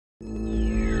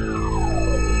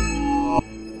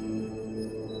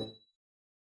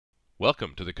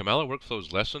Welcome to the Comala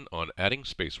Workflows lesson on adding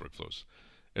space workflows.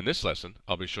 In this lesson,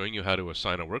 I'll be showing you how to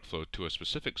assign a workflow to a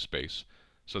specific space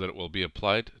so that it will be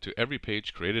applied to every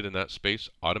page created in that space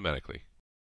automatically.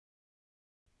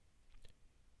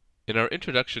 In our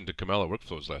Introduction to Comala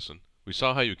Workflows lesson, we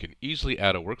saw how you can easily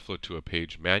add a workflow to a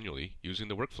page manually using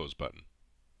the Workflows button.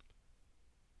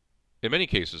 In many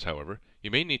cases, however, you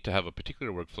may need to have a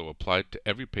particular workflow applied to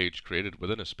every page created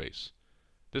within a space.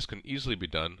 This can easily be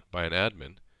done by an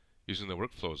admin using the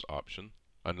Workflows option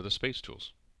under the Space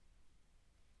Tools.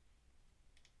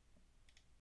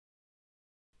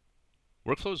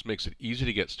 Workflows makes it easy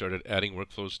to get started adding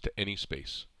workflows to any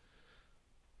space.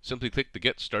 Simply click the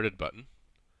Get Started button,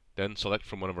 then select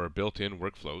from one of our built-in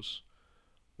workflows,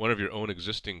 one of your own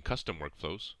existing custom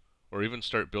workflows, or even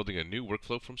start building a new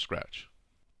workflow from scratch.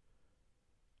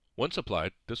 Once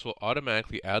applied, this will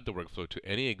automatically add the workflow to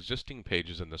any existing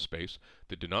pages in the space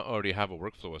that do not already have a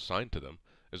workflow assigned to them,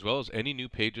 as well as any new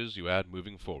pages you add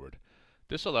moving forward.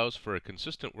 This allows for a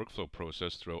consistent workflow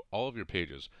process throughout all of your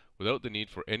pages without the need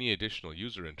for any additional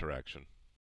user interaction.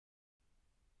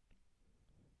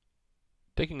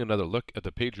 Taking another look at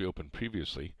the page we opened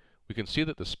previously, we can see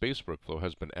that the space workflow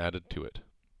has been added to it.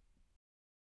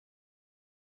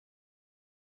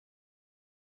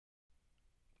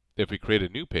 If we create a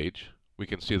new page, we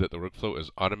can see that the workflow is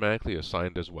automatically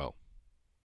assigned as well.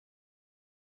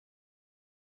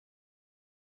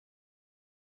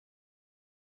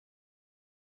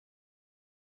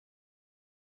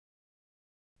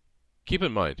 Keep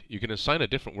in mind, you can assign a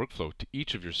different workflow to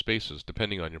each of your spaces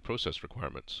depending on your process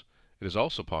requirements. It is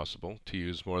also possible to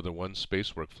use more than one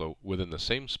space workflow within the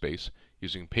same space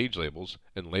using page labels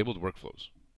and labeled workflows.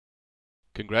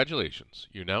 Congratulations!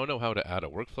 You now know how to add a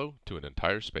workflow to an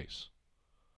entire space.